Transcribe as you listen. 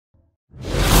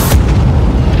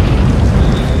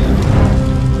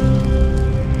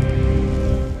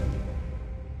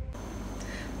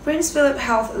Prince Philip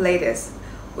health latest.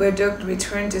 Will Duke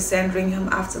return to Sandringham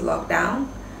after lockdown?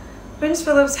 Prince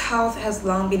Philip's health has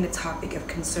long been a topic of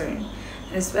concern,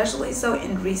 and especially so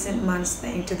in recent months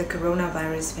thanks to the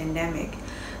coronavirus pandemic.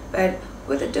 But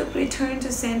will the Duke return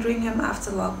to Sandringham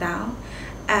after lockdown?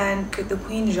 And could the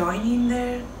Queen join him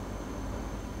there?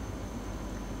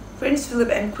 Prince Philip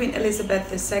and Queen Elizabeth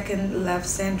II left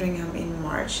Sandringham in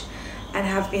March and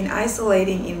have been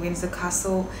isolating in Windsor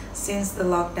Castle since the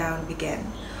lockdown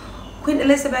began. Queen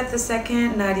Elizabeth II,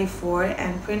 94,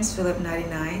 and Prince Philip,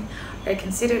 99, are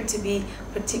considered to be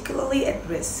particularly at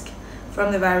risk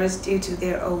from the virus due to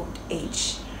their old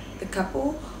age. The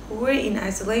couple, who were in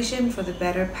isolation for the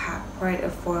better part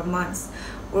of 4 months,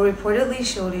 were reportedly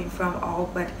shielding from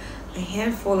all but a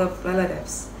handful of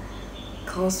relatives,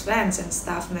 close friends, and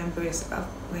staff members of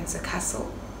Windsor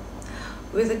Castle.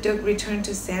 Will the Duke return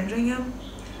to Sandringham?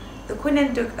 The Queen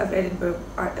and Duke of Edinburgh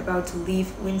are about to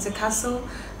leave Windsor Castle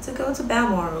to go to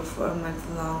Balmoral for a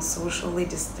month-long socially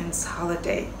distanced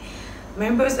holiday.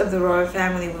 Members of the royal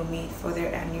family will meet for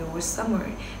their annual summer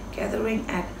gathering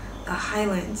at the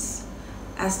Highlands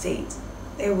estate.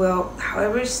 They will,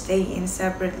 however, stay in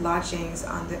separate lodgings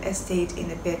on the estate in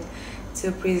a bid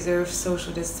to preserve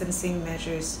social distancing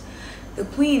measures. The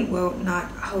Queen will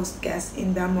not host guests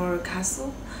in Balmoral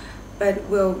Castle, but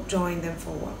will join them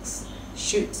for walks,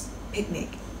 shoots, picnic,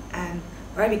 and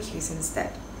barbecues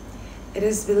instead. It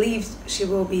is believed she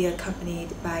will be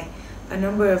accompanied by a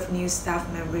number of new staff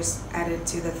members added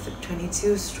to the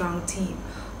 22-strong team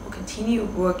who continue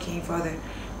working for the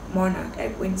monarch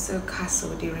at Windsor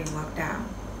Castle during lockdown.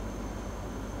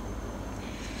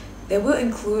 They will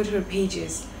include her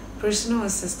pages, personal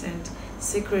assistant,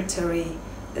 secretary,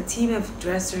 a team of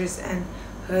dressers, and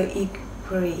her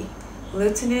equerry,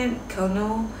 Lieutenant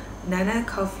Colonel Nana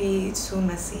Kofi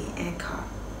Tsumasi and Ka.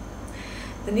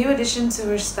 The new addition to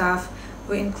her staff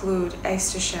will include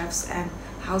extra chefs and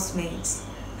housemaids,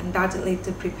 undoubtedly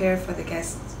to prepare for the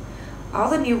guests.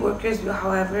 All the new workers will,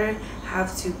 however,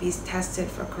 have to be tested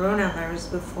for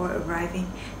coronavirus before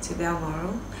arriving to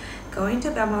Balmoral. Going to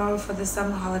Balmoral for the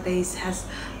summer holidays has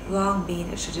long been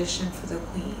a tradition for the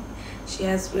Queen. She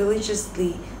has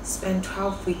religiously spent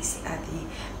 12 weeks at the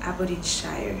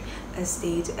Aberdeenshire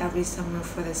estate every summer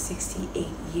for the 68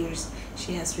 years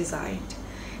she has resided.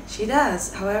 She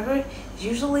does, however,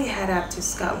 usually head up to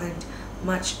Scotland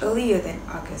much earlier than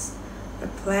August,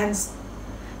 but plans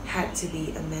had to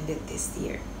be amended this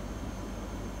year.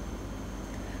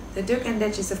 The Duke and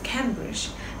Duchess of Cambridge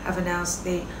have announced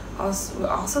they will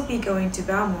also be going to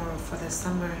Balmoral for the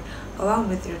summer, along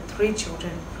with their 3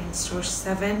 children, Prince George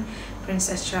VII,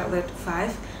 Princess Charlotte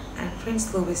V, and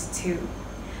Prince Louis II.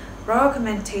 Royal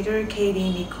commentator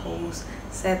Katie Nichols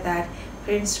said that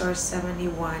Prince George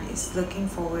 71 is looking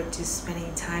forward to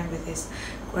spending time with his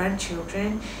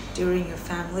grandchildren during a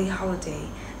family holiday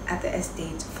at the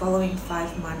estate following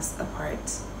 5 months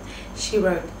apart. She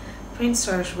wrote, Prince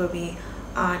George will be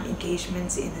on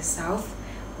engagements in the south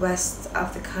west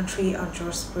of the country on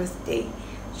George's birthday,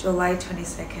 July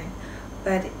 22nd,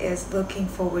 but is looking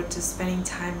forward to spending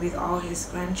time with all his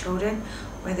grandchildren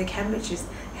when the Cambridges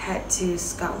head to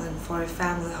Scotland for a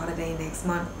family holiday next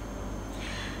month.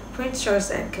 Prince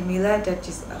George and Camilla,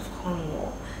 Duchess of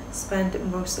Cornwall, spent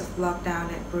most of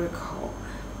lockdown at Burke Hall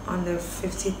on the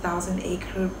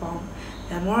 50,000-acre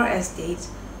Balmoral estate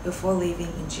before leaving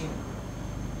in June.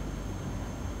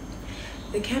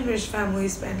 The Cambridge family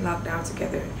spent lockdown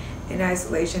together in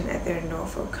isolation at their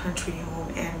Norfolk country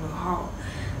home, Annual Hall.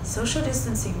 Social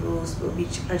distancing rules will be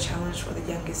a challenge for the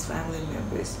youngest family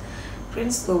members.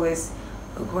 Prince Louis,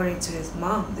 according to his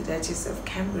mom, the Duchess of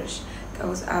Cambridge,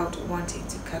 goes out wanting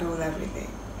to cuddle everything.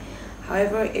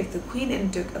 However, if the Queen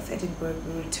and Duke of Edinburgh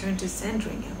will return to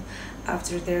Sandringham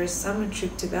after their summer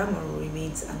trip to Balmoral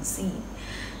remains unseen.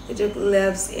 The Duke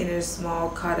lives in a small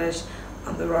cottage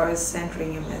on the Royal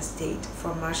Sandringham estate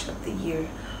for much of the year,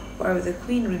 while the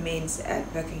Queen remains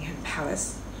at Buckingham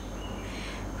Palace.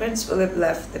 Prince Philip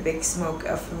left the big smoke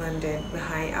of London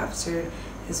behind after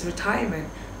his retirement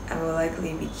and will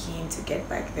likely be keen to get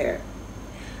back there.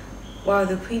 While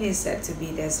the Queen is said to be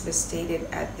devastated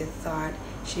at the thought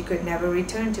she could never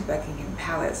return to Buckingham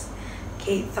Palace,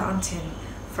 Kate Thornton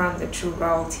from the True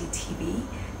Royalty TV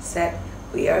said,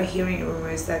 "We are hearing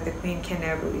rumors that the Queen can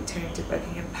never return to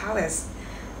Buckingham Palace,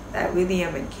 that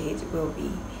William and Kate will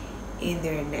be in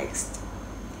there next.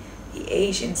 The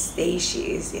age and stage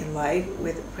she is in life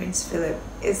with Prince Philip,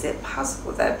 is it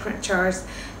possible that Prince Charles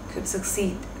could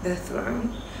succeed the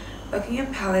throne?"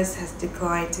 Buckingham Palace has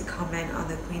declined to comment on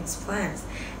the Queen's plans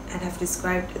and have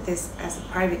described this as a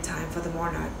private time for the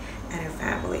monarch and her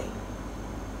family.